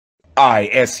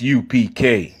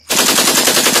I.S.U.P.K.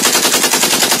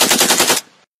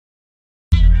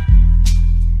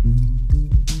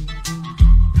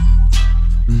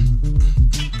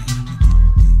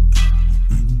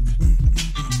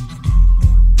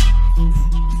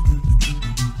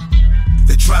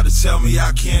 They try to tell me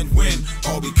I can't win,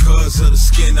 all because of the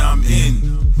skin I'm in.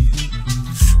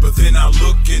 But then I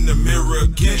look in the mirror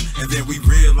again, and then we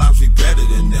realize we better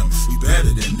than them. We better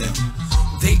than them.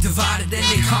 They divided and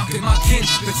they conquered my kin,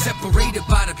 but separated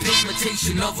by the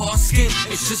pigmentation of our skin.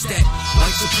 It's just that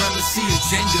white supremacy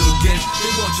agenda again.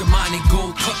 They want your mind in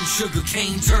gold, cutting sugar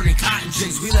cane, turning cotton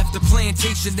gins. We left the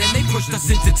plantation, then they pushed us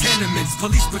into tenements.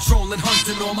 Police patrolling,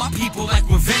 hunting all my people like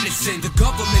we're venison. The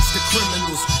government's the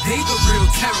criminals, they the real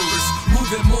terrorists.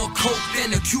 Moving more coke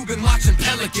than a Cuban watching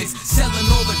pelicans. Selling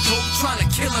all the dope, trying to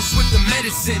kill us with the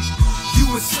medicine. You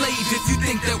a slave if you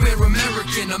think that we're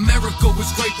American. America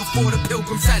was great before the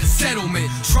Pilgrims had a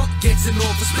settlement. Trump gets in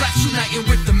office, blacks uniting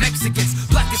with the Mexicans.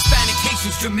 Black, Hispanic,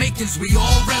 Haitians, Jamaicans, we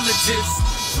all relatives.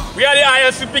 We are the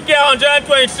I.S.U.P.K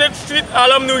 126th Street,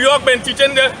 Harlem, New York. Been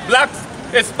teaching the blacks,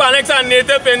 Hispanics and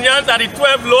Native Indians are the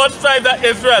 12 Lord's tribes of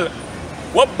Israel.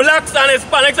 What blacks and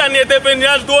Hispanics and Native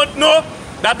Indians don't know,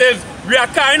 that is, we are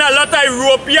carrying a lot of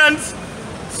Europeans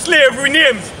slavery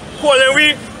names, calling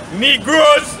we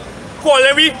Negroes,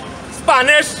 calling we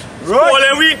Spanish,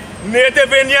 calling we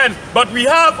Native Indians, but we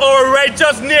have our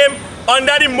righteous name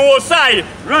under the Most High.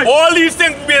 All these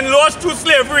things been lost to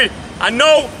slavery, and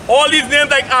now all these names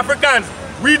like Africans,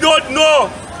 we don't know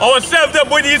ourselves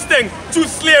about these things. To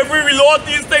slavery, we lost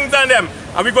these things on them,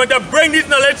 and we're going to bring this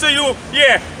knowledge to you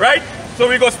here, right? So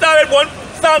we're going to start with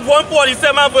Psalms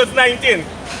 147 verse 19.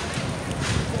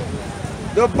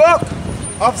 The book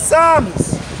of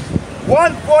Psalms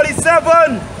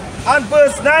 147 and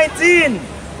verse 19.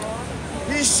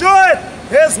 He showed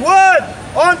his word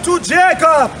unto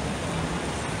Jacob,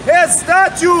 his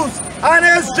statutes and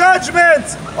his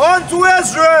judgments unto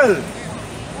Israel.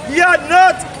 He had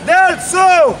not dealt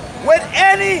so with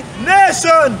any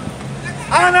nation,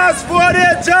 and as for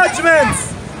their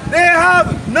judgments, they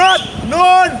have not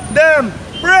known them.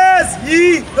 Praise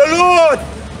ye the Lord.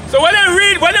 So when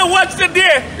they watch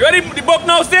today, you know the book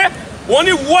now say,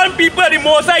 only one people the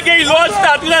Most High gave Lord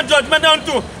statute and judgment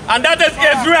unto, and that is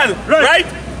Israel, right?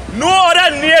 No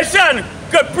other nation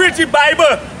could preach the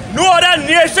Bible. No other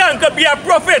nation could be a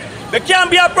prophet. They can't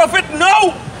be a prophet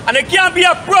now, and they can't be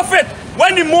a prophet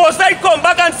when the Most High come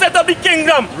back and set up the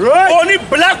kingdom. Only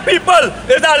black people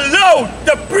is allowed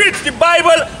to preach the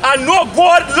Bible and know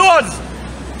God's laws.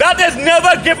 That is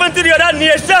never given to the other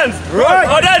nations.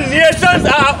 Other nations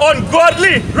are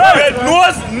ungodly. They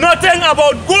knows nothing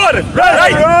about God.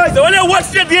 So when they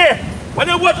watch today, when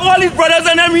they watch all these brothers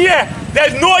and them here,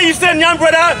 there's no East Indian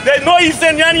brother, there's no East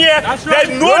Indian here,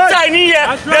 there's no Chinese here,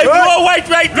 there's no white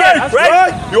right there.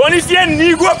 You only see a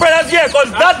Negro brothers here, because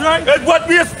that is what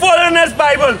we is following in this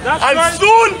Bible. And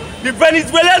soon, the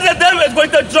Venezuelans and them is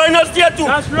going to join us here too.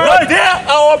 But they are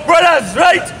our brothers,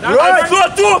 right? And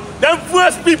so too, them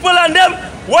first people and them,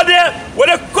 when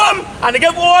they come and they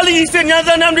give all the East Indians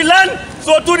and them the land,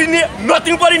 so too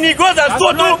nothing for the Negroes, and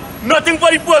so too nothing for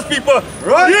the first people.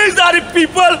 These are the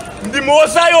people the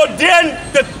Most High ordained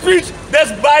to preach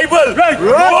this Bible.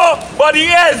 Nobody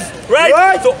else,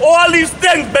 right? So all these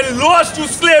things been lost to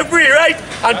slavery, right?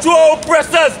 And to our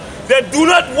oppressors. They do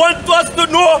not want us to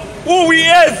know who we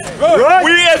is.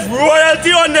 We is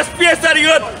royalty on the space of the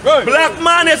earth. Black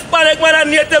man, Hispanic man,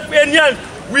 and Native Indians.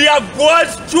 We are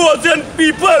God's chosen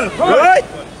people.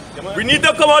 We need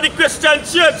to come out of the Christian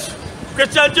church.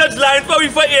 Christian church lying for we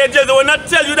for ages. They will not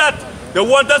tell you that. They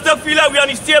want us to feel like we are on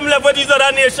the same level with these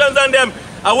other nations and them.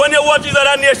 And when they watch these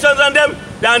other nations and them,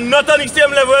 they are not on the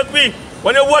same level with we.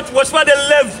 When they watch where they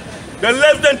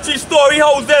live in 3-story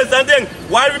houses and then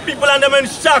why we people and them in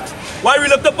shacks. Why we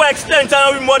look up for extension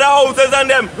and we mother houses and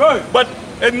them. But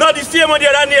it's not the same with the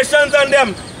other nations and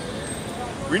them.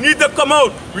 We need to come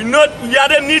out. We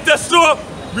need to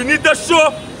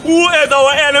show who is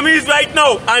our enemies right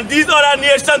now. And these other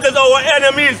nations is our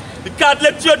enemies. The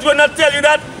Catholic Church will not tell you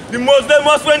that. The Muslim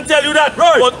must won't tell you that.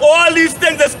 But all these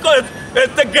things is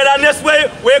togetherness where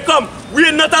we come.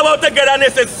 We're not about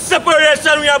togetherness. It's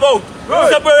separation we about.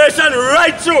 Separation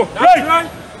right through.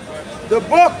 The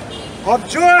book of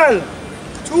Joel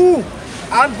 2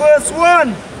 and verse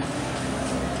 1.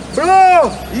 Blow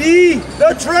ye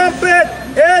the trumpet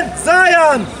in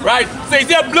Zion. Right. So he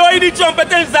said blow ye the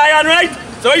trumpet in Zion, right?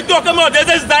 So he's talking about this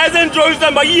is Zion in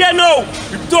Jerusalem. But here now,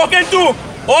 we're talking to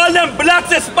all them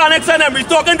blacks, Hispanics and them. We're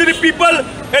talking to the people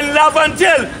in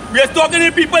Laventille. We're talking to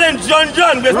the people in John.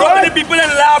 We're talking to the people in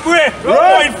Labre,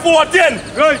 in 14.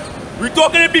 We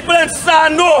talking to people in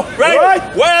Sando,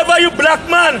 right? Wherever you black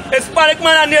man, Hispanic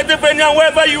man, and Native Indian,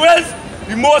 wherever you is,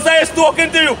 the Most High is talking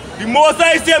to you. The Most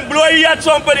High is saying, blow your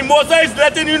trumpet. The Most High is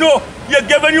letting you know. He's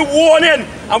giving you warning.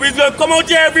 And we're going to come out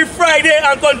here every Friday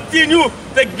and continue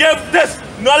to give this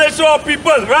knowledge to our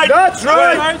people, right? That's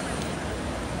right.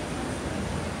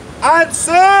 And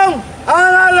song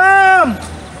and alarm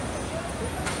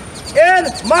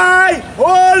in my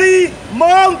holy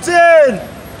mountain.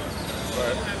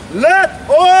 Let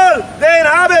all the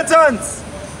inhabitants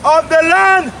of the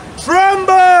land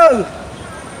tremble,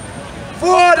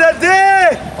 for the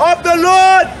day of the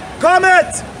Lord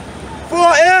cometh, for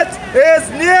it is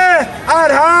near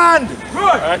at hand.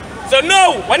 Right. So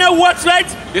now, when you watch, right,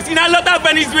 you see a lot of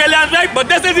Venezuelans, right? But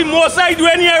this is the Most High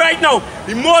doing here right now.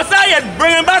 The Most High is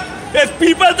bringing back his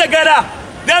people together.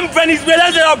 Them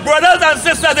Venezuelans are brothers and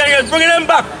sisters, and he's bringing them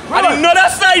back. Right. And another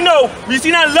side now, we've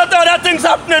seen a lot of other things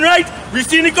happening, right? We've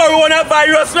seen the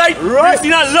coronavirus, right? We've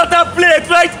seen a lot of plagues,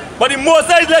 right? But the Most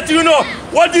High is letting you know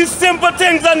what these simple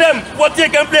things on them what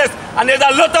taking place. And there's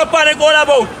a lot of panic all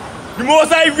about. The Most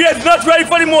High is not ready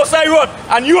for the Most High road.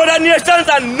 And you other nations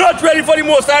are not ready for the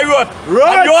Most High road.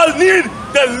 And you all need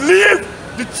to leave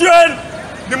the train,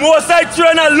 the Most High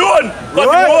train alone. Because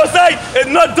the Most High is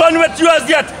not done with you as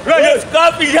yet.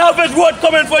 He has his word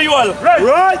coming for you all.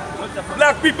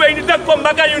 Black people, you need to come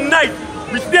back and unite.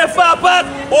 We stay far apart,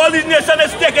 all these nations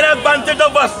is taking advantage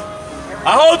of us.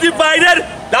 And how divided,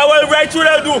 that will right through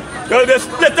they'll do. They'll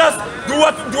split us, do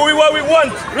what we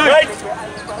want, right?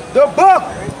 The book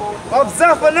of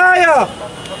Zephaniah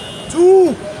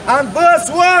 2 and verse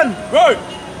 1.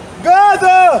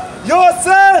 Gather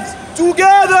yourselves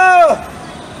together.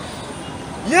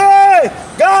 Yea,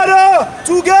 gather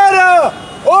together.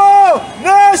 Oh,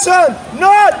 nation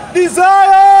not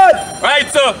desired.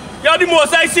 Right, so, you the Most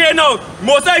High saying now,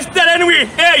 Most High is telling we,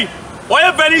 hey, all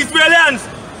you Venezuelans,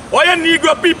 all you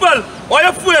Negro people, all you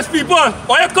first people,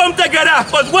 all you come together.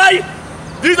 Because why?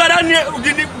 These are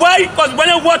why? Because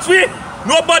when you watch we,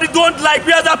 nobody don't like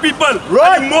we as a people.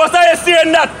 Right. And the Most High is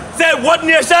saying that. Say, what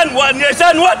nation? What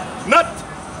nation? What? Not.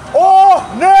 Oh,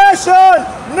 nation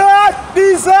not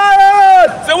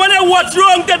desired. So when you watch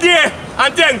wrong today and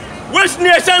think, which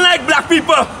nation like black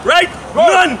people? Right?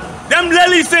 None. Them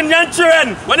lilies in young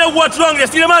children, when they watch wrong, you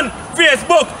see them on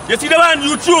Facebook, you see them on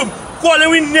YouTube, calling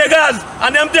we niggers,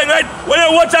 and them thing, right? When they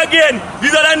watch again,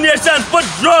 these other nations put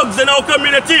drugs in our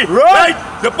community, right?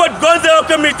 They put guns in our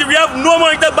community, we have no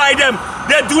money to buy them.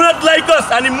 They do not like us,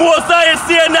 and the Most High is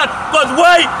saying that, because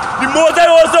why? The Most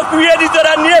High also created these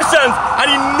other nations, and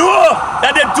he know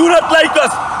that they do not like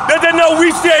us. They don't know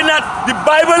we saying that, the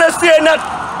Bible is saying that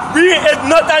we is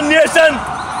not a nation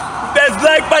that's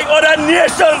like by other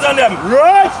nations on them.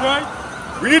 Right?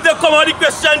 We need to come out of the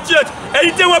Christian church.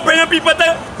 Anything we're bringing people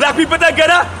black people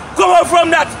together, come out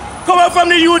from that. Come out from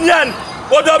the union.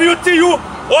 Or WTU.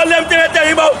 All them things they're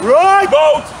telling about.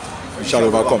 About. We shall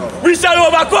overcome. We shall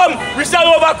overcome. We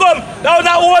shall overcome. That was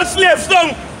that old slave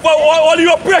song for all the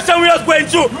oppression we was going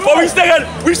through. But we saying,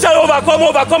 we shall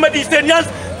overcome the East Indians.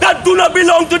 That do not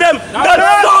belong to them. That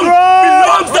song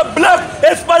belongs to black,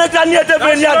 Hispanic and Native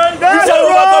Indian. We shall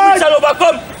overcome, we shall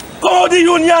overcome. Come out the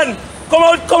union. Come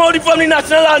out from the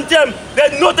national anthem.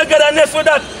 There's no togetherness with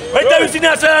that. Every time we see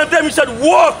the national anthem, we should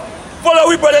walk.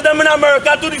 Follow we brother them in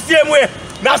America to the same way.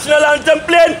 National anthem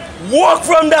playing, walk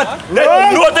from that. There's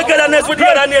no togetherness with the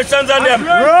other nations and them.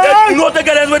 There's no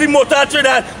togetherness with the Motatri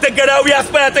that together we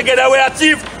aspire, together we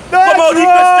achieve. Come out the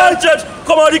Christian church,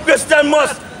 come out the Christian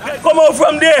mosque. Come out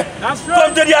from there,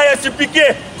 come to the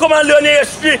I.S.U.P.K, come and learn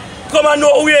history, come and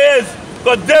know who he is.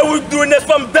 Because they were doing this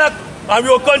from back, and we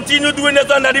will continue doing this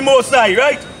under the Most High,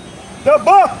 right? The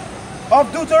book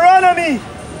of Deuteronomy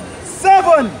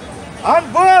 7 and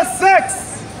verse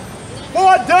 6.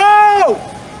 For thou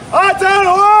art an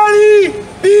holy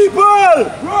people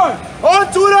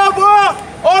unto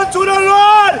the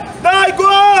Lord thy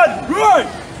God.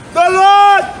 The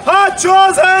Lord hath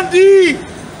chosen thee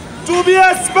to be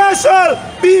a special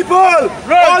people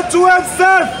unto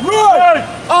himself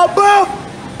above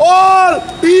all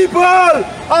people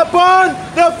upon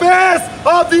the face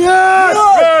of the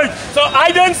earth. So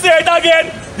I don't say it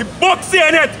again, the book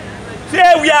saying it. Say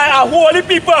we are a holy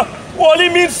people. Holy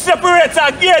means separate.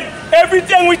 Again,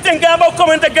 everything we think about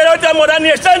coming together with the other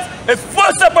nations is for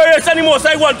separation. The Most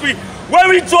High want we. When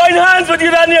we join hands with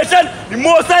the other nation, the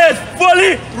Most High is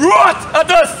fully wrath at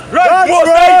us. The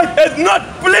Most High is not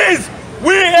pleased.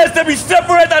 We is to be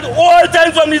separate at all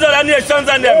times from these other nations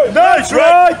and them. That's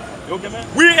right.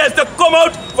 We is to come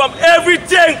out from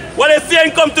everything what they're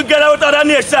saying come together with other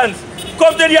nations.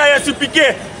 Come to the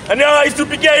I.S.U.P.K. And the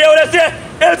I.S.U.P.K, you know what they say?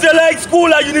 Israelite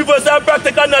school and universal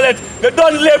practical knowledge. They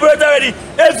done labor it already.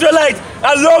 Israelite,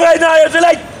 and long right now,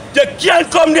 Israelite, you can't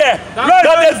come there.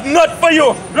 That is not for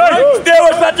you. Stay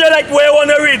with Patriot where you want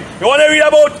to read. You want to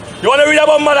read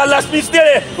about Mother Lashmi, stay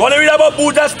there. You want to read about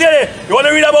Buddha, stay there. You want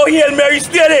to read about Hail Mary,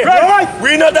 stay there.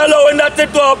 We're not allowing that to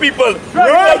our people. We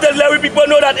have to let people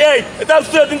know that, hey, it has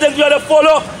certain things we have to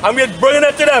follow and we're bringing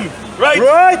it to them. Right?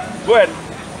 Go ahead.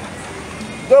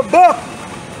 The book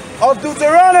of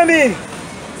Deuteronomy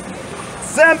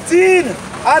 17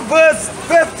 and verse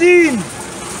 15.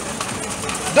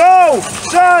 Thou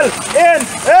shalt in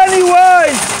any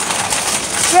wise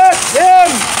set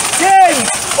him king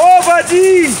over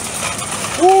thee,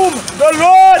 whom the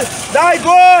Lord thy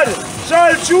God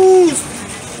shall choose,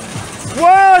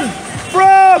 one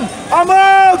from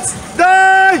amongst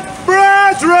thy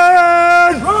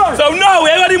brethren. So now,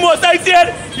 wherever the Most High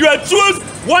said, you will choose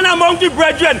one among the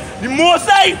brethren. The Most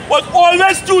High was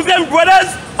always choosing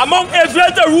brothers among Israel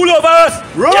to rule over us.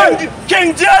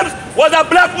 King James was a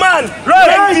black man.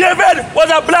 King David was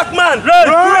a black man.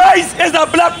 Christ is a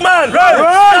black man.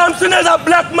 Samson is a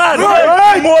black man.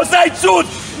 The Most High choose.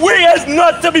 We is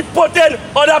not to be putting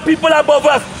other people above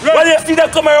us. When you see them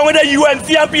come around with the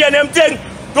UNCMP and them thing,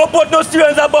 don't put no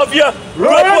Syrians above you.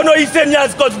 Don't put no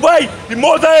Eastern-Yans, because why? The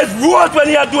Most High is wrote when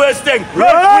he do his thing.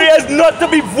 We is not to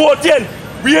be voting.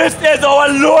 We is our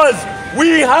laws.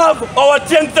 We have our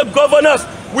things to govern us.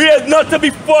 We is not to be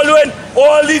following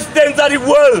all these things of the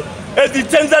world. As the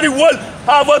things of the world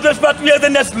have us, but we are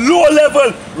in this low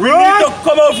level. We need to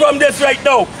come out from this right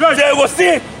now. So you will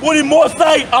see who the Most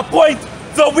High appoint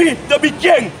so we to be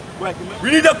king.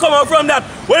 We need to come out from that.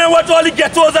 When you watch all the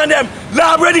ghettos and them,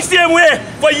 lab ready the same way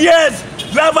for years.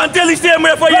 Lab until the same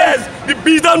way for years. The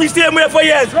beat on the same way for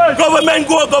years. Government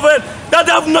go, government. That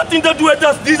have nothing to do with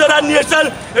us. These other nations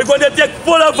are going to take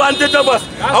full advantage of us.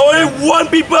 And only one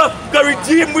people can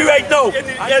redeem we right now.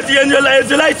 As the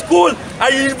Israelite school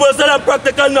and universal and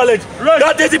practical knowledge.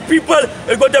 That is the people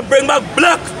are going to bring back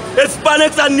black,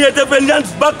 Hispanics and Native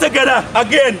Indians back together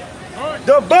again.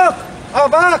 The book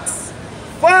of Acts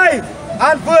 5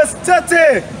 and verse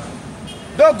 30.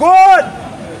 The God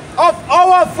of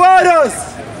our fathers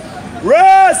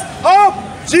raised up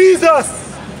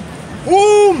Jesus,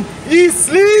 whom he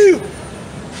slew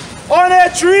on a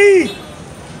tree.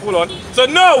 Hold on. So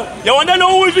now, you want to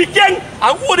know who is the king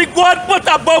and who the God put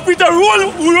above it to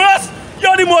rule us?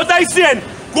 You're the Most High saying,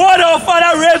 God our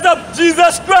Father raised up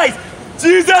Jesus Christ.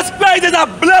 Jesus Christ is a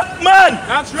black man.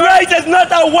 Christ is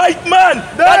not a white man.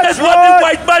 That is what the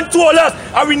white man told us.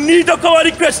 And we need to come to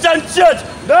the Christian church.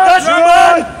 That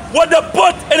man, what they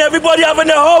put and everybody have in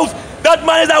the house, that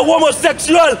man is a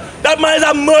homosexual. That man is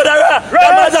a murderer.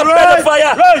 That man is a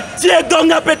pedophile. Take down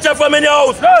that picture from in your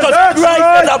house. Because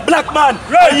Christ is a black man.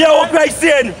 And hear what Christ is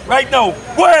saying right now.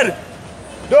 Go ahead.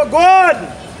 The God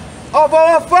of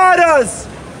our fathers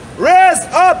raised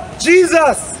up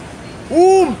Jesus,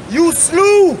 whom you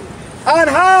slew and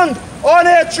hanged on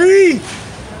a tree.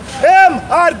 Him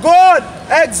had God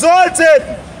exalted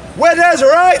with his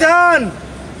right hand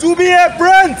to be a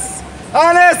prince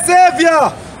and a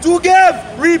savior, to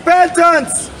give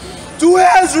repentance to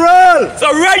Israel.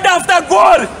 So right after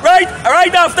God,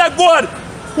 right after God,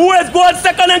 who is God's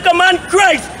second in command?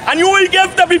 Christ. And you will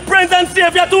give to be prince and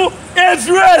savior to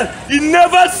Israel. He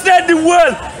never said the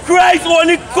word. Christ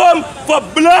only come for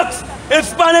blacks,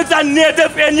 Hispanics and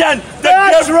Native Indians to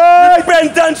give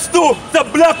repentance to the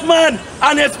black man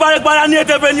and Hispanic man and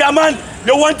Native Indian man.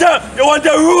 You want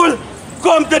to rule?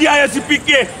 Come to the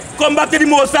I.S.U.P.K. Come back to the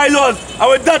Most High laws. And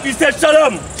with that we say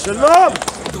shalom. Shalom.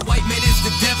 The white man is the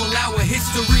devil, our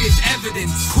history is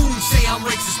evidence. Who say I'm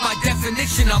racist? By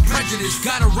definition, I'm prejudiced.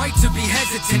 Got a right to be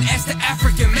hesitant. Ask the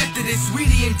African Methodists. We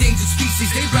the endangered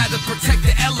species, they'd rather protect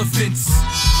the elephants.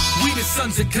 We the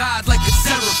sons of God like a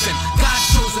seraphim. God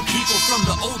chosen people from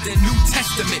the Old and New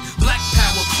Testament. Black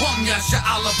power,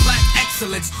 GEN.YAHANNA, black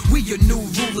excellence. We your new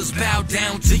rulers, bow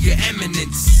down to your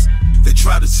eminence. They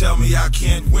try to tell me I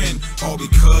can't win, all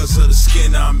because of the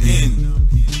skin I'm in.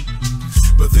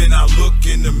 But then I look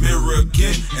in the mirror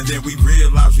again, and then we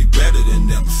realize we better than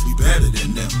them. We better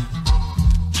than them.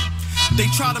 They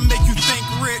try to make you think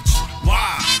rich.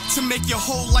 Why? To make your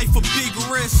whole life a big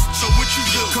risk. So what you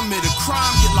do? Commit a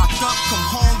crime, get locked up, come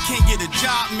home, can't get a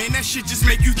job. Man, that shit just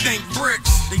make you think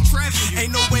bricks. They trash you.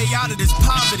 Ain't no way out of this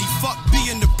poverty. Fuck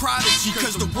being the prodigy,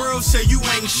 cause the world say you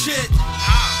ain't shit.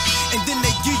 And then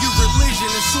they give you religion.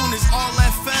 As soon as all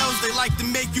that fails, they like to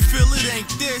make you feel it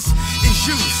ain't this, it's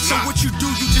you. So what you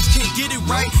do, you just can't get it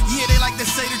right. Yeah, they like to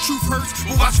say the truth hurts,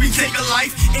 but watch me take a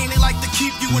life. And they like to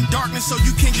keep you in darkness so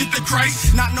you can't get the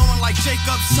Christ. Not knowing like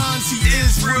Jacob's sons, he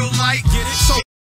is real light. Get it? So